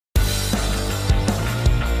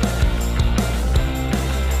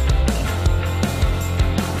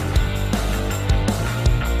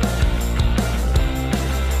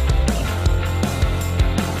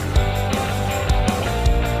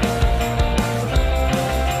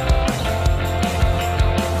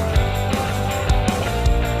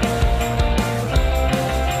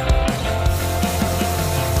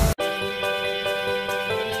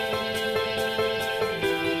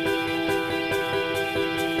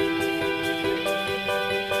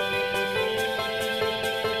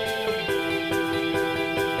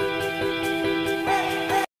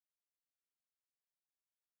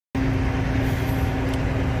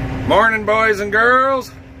Morning, boys and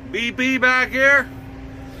girls. BP back here.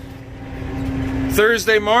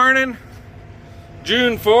 Thursday morning,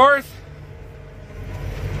 June 4th.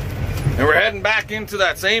 And we're heading back into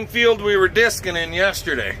that same field we were disking in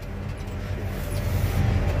yesterday.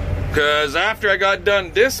 Because after I got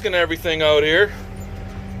done disking everything out here,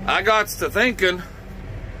 I got to thinking,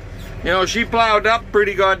 you know, she plowed up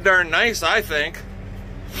pretty goddamn nice, I think.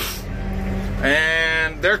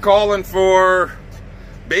 And they're calling for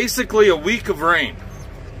basically a week of rain.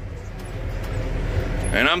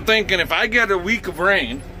 And I'm thinking, if I get a week of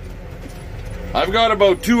rain, I've got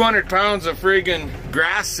about 200 pounds of friggin'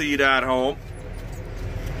 grass seed at home.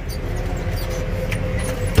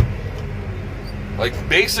 Like,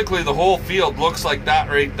 basically the whole field looks like that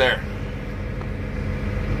right there.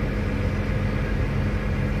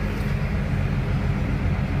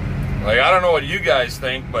 Like, I don't know what you guys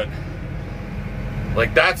think, but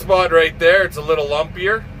like that spot right there, it's a little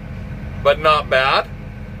lumpier, but not bad.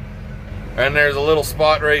 And there's a little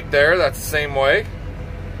spot right there, that's the same way.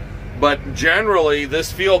 But generally, this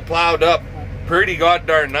field plowed up pretty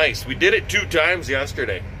goddamn nice. We did it 2 times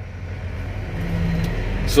yesterday.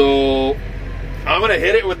 So, I'm gonna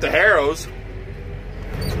hit it with the harrows.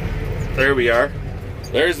 There we are.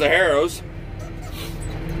 There's the harrows.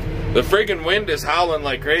 The friggin' wind is howling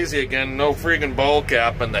like crazy again. No friggin' ball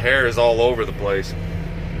cap, and the hair is all over the place.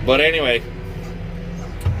 But anyway.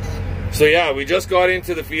 So yeah, we just got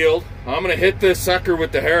into the field. I'm gonna hit this sucker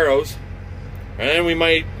with the harrows. And then we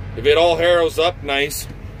might, if it all harrows up nice,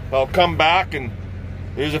 I'll come back and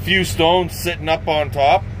there's a few stones sitting up on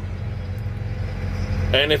top.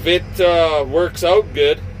 And if it works out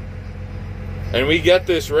good, and we get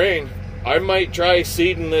this rain, I might try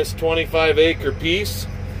seeding this 25-acre piece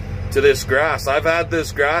to this grass. I've had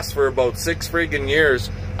this grass for about 6 friggin' years.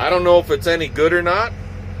 I don't know if it's any good or not,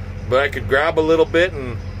 but I could grab a little bit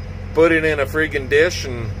and put it in a friggin' dish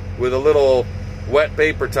and with a little wet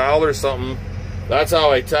paper towel or something. That's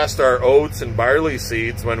how I test our oats and barley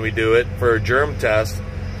seeds when we do it for a germ test.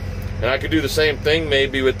 And I could do the same thing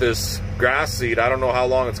maybe with this grass seed. I don't know how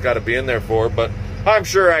long it's got to be in there for, but I'm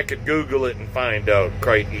sure I could Google it and find out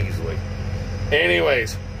quite easily.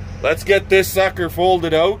 Anyways, let's get this sucker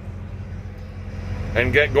folded out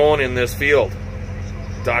and get going in this field.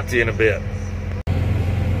 Talk to you in a bit.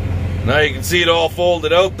 Now you can see it all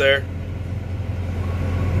folded out there.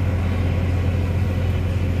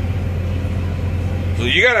 So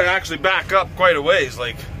you gotta actually back up quite a ways.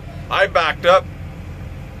 Like, I backed up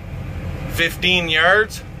 15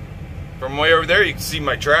 yards from way over there. You can see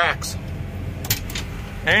my tracks.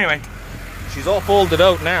 Anyway, she's all folded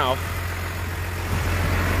out now.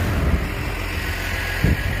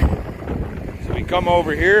 So we come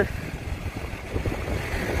over here.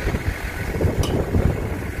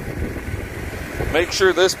 Make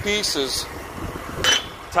sure this piece is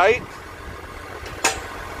tight,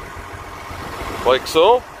 like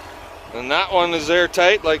so, and that one is there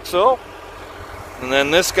tight, like so, and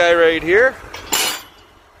then this guy right here,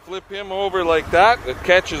 flip him over like that. It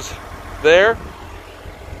catches there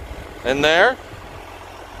and there,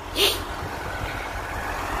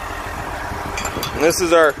 and this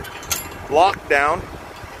is our lockdown.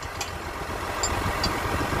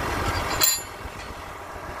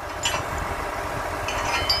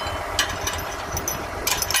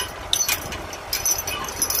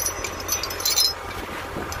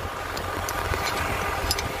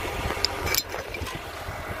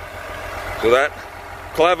 So that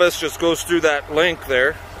clevis just goes through that link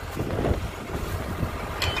there.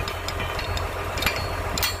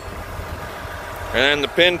 And then the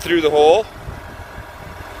pin through the hole.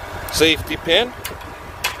 Safety pin.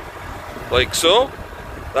 Like so.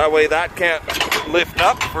 That way that can't lift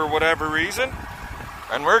up for whatever reason.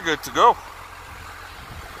 And we're good to go.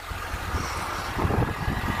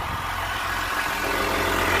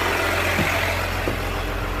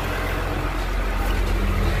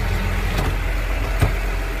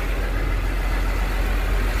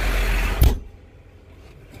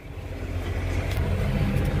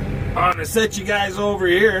 I'm gonna set you guys over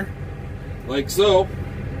here, like so,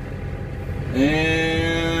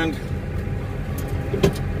 and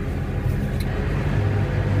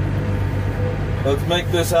let's make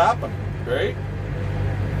this happen, right?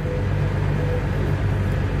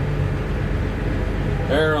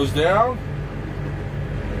 Arrows down.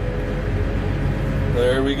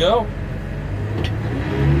 There we go.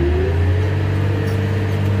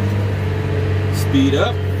 Speed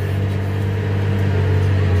up.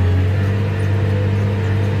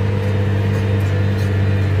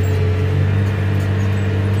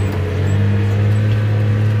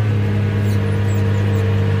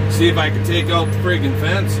 See if I can take out the friggin'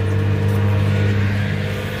 fence.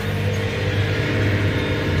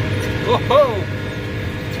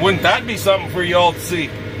 Whoa! Wouldn't that be something for y'all to see?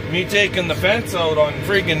 Me taking the fence out on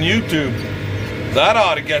friggin' YouTube. That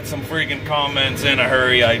ought to get some friggin' comments in a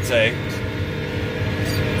hurry, I'd say.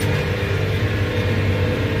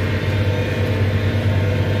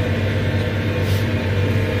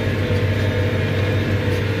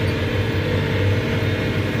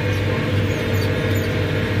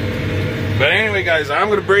 But anyway, guys, I'm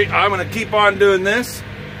gonna keep on doing this,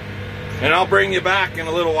 and I'll bring you back in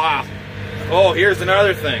a little while. Oh, here's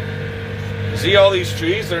another thing. See all these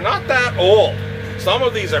trees? They're not that old. Some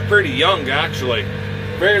of these are pretty young, actually.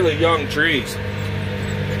 Fairly young trees.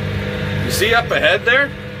 You see up ahead there?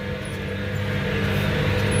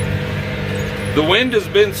 The wind has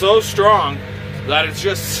been so strong that it's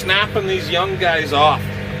just snapping these young guys off.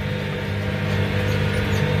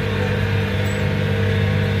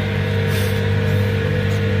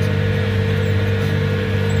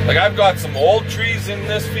 Like, I've got some old trees in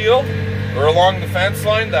this field or along the fence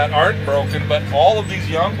line that aren't broken, but all of these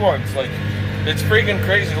young ones, like, it's freaking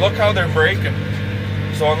crazy. Look how they're breaking.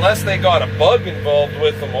 So unless they got a bug involved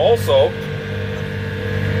with them also,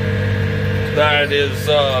 that is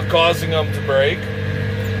causing them to break,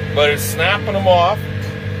 but it's snapping them off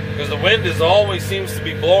because the wind always seems to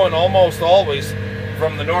be blowing, almost always,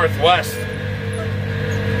 from the northwest.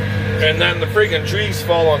 And then the freaking trees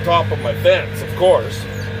fall on top of my fence, of course.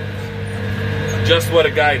 Just what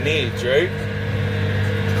a guy needs, right?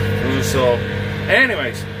 So,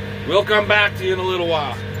 anyways, we'll come back to you in a little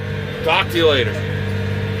while. Talk to you later.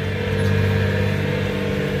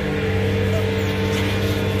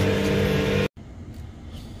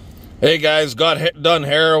 Hey guys, got done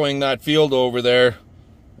harrowing that field over there,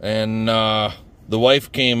 and the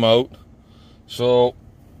wife came out, so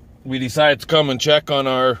we decided to come and check on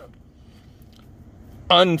our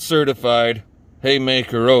uncertified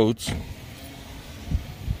haymaker oats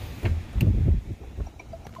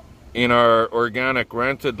in our organic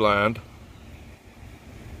rented land.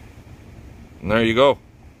 And there you go.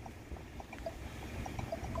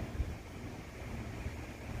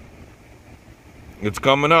 It's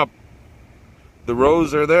coming up. The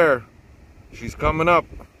rows are there. She's coming up.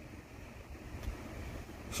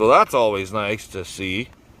 So that's always nice to see.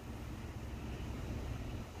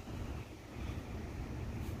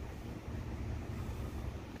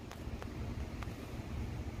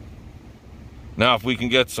 Now, if we can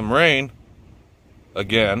get some rain,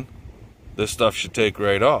 again, this stuff should take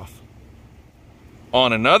right off.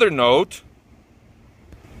 On another note,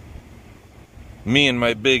 me and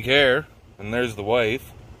my big hair, and there's the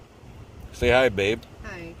wife. Say hi, babe.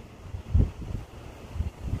 Hi.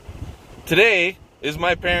 Today is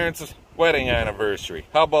my parents' wedding anniversary.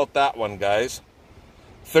 How about that one, guys?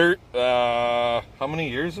 How many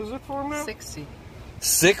years is it for now? 60.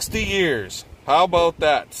 60 years. How about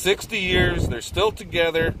that? 60 years, they're still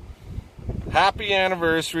together. Happy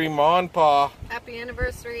anniversary, Ma and Pa. Happy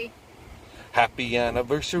anniversary. Happy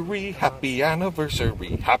anniversary, happy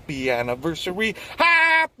anniversary, happy anniversary,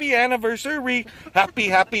 happy anniversary, happy,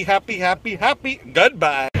 happy, happy, happy, happy.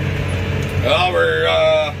 Goodbye. Well,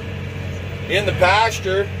 we're in the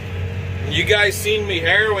pasture. You guys seen me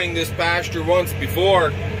harrowing this pasture once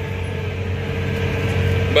before,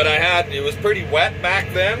 but it was pretty wet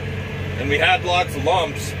back then, and we had lots of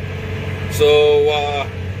lumps. So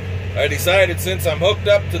I decided, since I'm hooked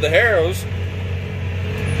up to the harrows,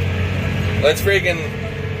 let's friggin'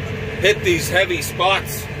 hit these heavy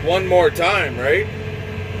spots one more time, right?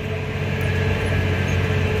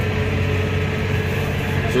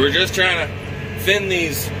 So we're just trying to thin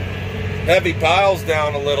these heavy piles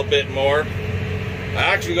down a little bit more. I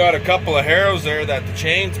actually got a couple of harrows there that the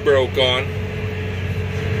chains broke on,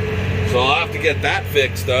 so I'll have to get that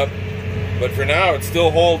fixed up. But for now, it's still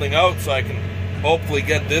holding out, so I can hopefully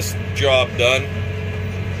get this job done.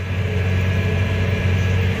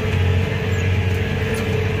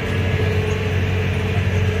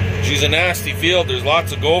 She's a nasty field. There's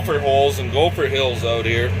lots of gopher holes and gopher hills out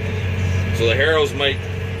here, so the harrows might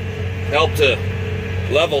help to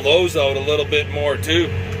level those out a little bit more too.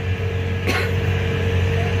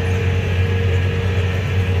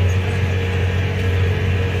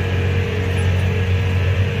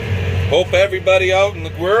 Hope everybody out in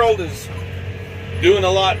the world is doing a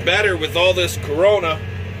lot better with all this corona.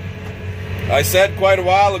 I said quite a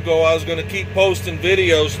while ago I was going to keep posting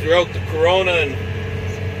videos throughout the corona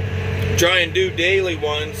and try and do daily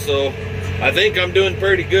ones, so I think I'm doing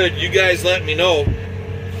pretty good. You guys let me know.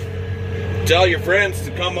 Tell your friends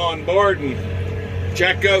to come on board and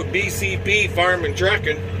check out BCP Farm and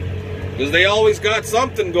Trucking, because they always got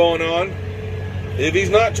something going on. If he's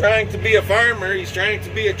not trying to be a farmer, he's trying to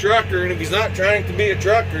be a trucker. And if he's not trying to be a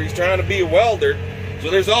trucker, he's trying to be a welder. So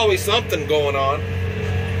there's always something going on.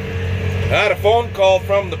 I had a phone call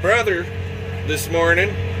from the brother this morning.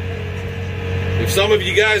 If some of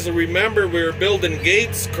you guys will remember, we were building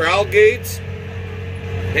gates, corral gates,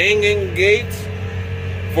 hanging gates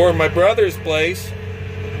for my brother's place.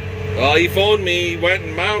 Well, he phoned me, he went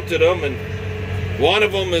and mounted them, and one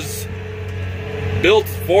of them is built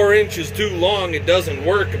 4 inches too long. It doesn't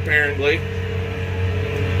work, apparently.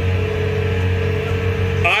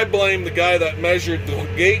 I blame the guy that measured the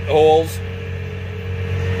gate holes.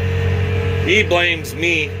 He blames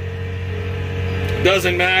me.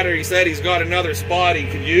 Doesn't matter. He said he's got another spot, he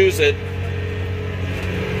could use it.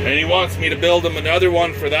 And he wants me to build him another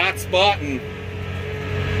one for that spot and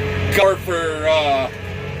cover for a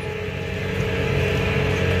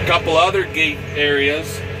couple other gate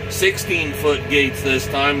areas. 16-foot gates this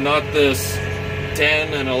time, not this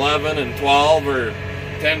 10 and 11 and 12 or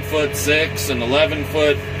 10-foot 6 and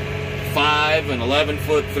 11-foot 5 and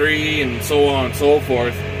 11-foot 3 and so on and so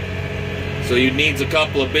forth. So he needs a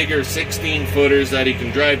couple of bigger 16-footers that he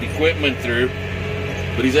can drive equipment through.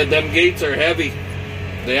 But he said them gates are heavy.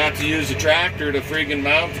 They have to use a tractor to friggin'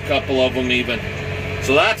 mount a couple of them even.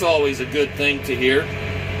 So that's always a good thing to hear.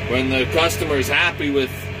 When the customer's happy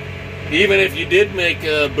with, even if you did make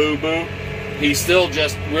a boo-boo, he's still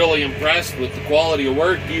just really impressed with the quality of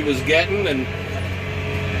work he was getting and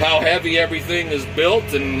how heavy everything is built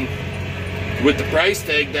and with the price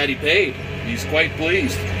tag that he paid. He's quite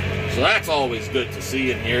pleased. So that's always good to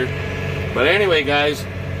see in here. But anyway, guys,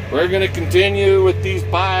 we're going to continue with these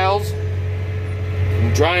piles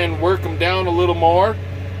and try and work them down a little more.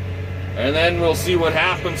 And then we'll see what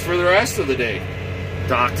happens for the rest of the day.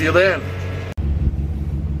 Talk to you then.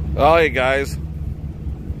 Oh, hey guys.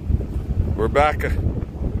 We're back.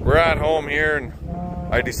 We're at home here, and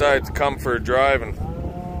I decided to come for a drive and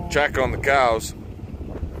check on the cows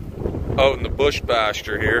out in the bush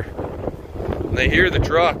pasture here. And they hear the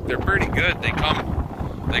truck. They're pretty good. They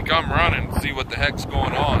come running, see what the heck's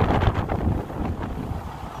going on.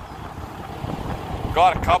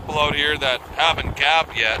 Got a couple out here that haven't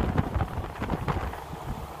calved yet.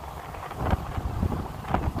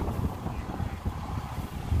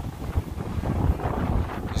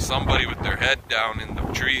 There's somebody with their head down in the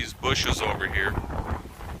trees, bushes over here.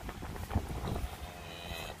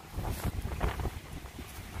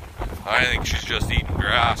 I think she's just eating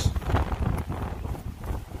grass.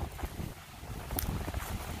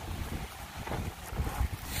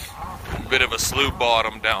 Bit of a slough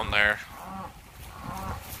bottom down there.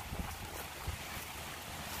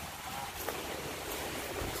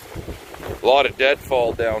 A lot of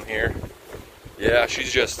deadfall down here. Yeah,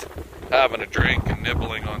 she's just having a drink and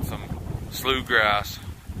nibbling on some slough grass.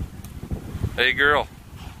 Hey girl,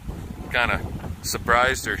 kind of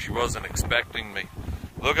surprised her. She wasn't expecting me.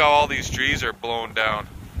 Look how all these trees are blown down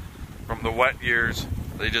from the wet years.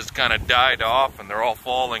 They just kind of died off and they're all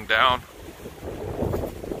falling down.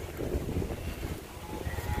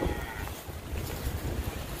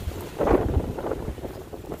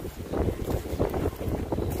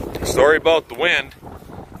 Sorry about the wind,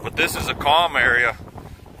 but this is a calm area,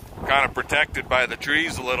 kind of protected by the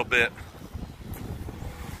trees a little bit.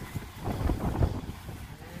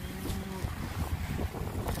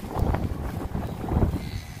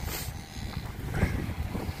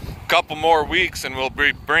 Couple more weeks and we'll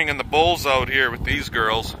be bringing the bulls out here with these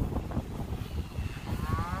girls.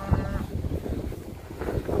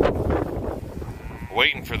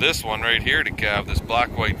 Waiting for this one right here to calve, this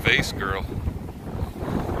black-white face girl.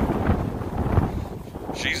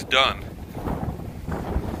 She's done.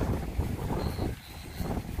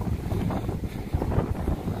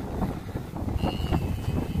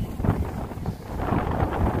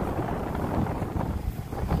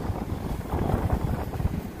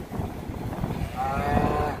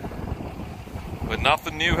 But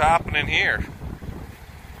nothing new happening here.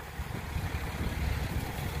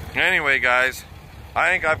 Anyway, guys,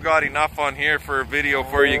 I think I've got enough on here for a video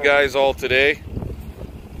for you guys all today.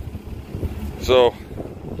 So,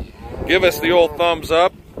 give us the old thumbs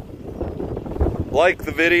up, like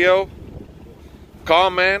the video,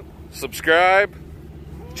 comment, subscribe,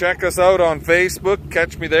 check us out on Facebook.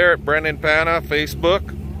 Catch me there at Brendan Pana Facebook.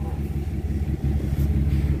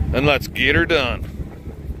 And let's get her done.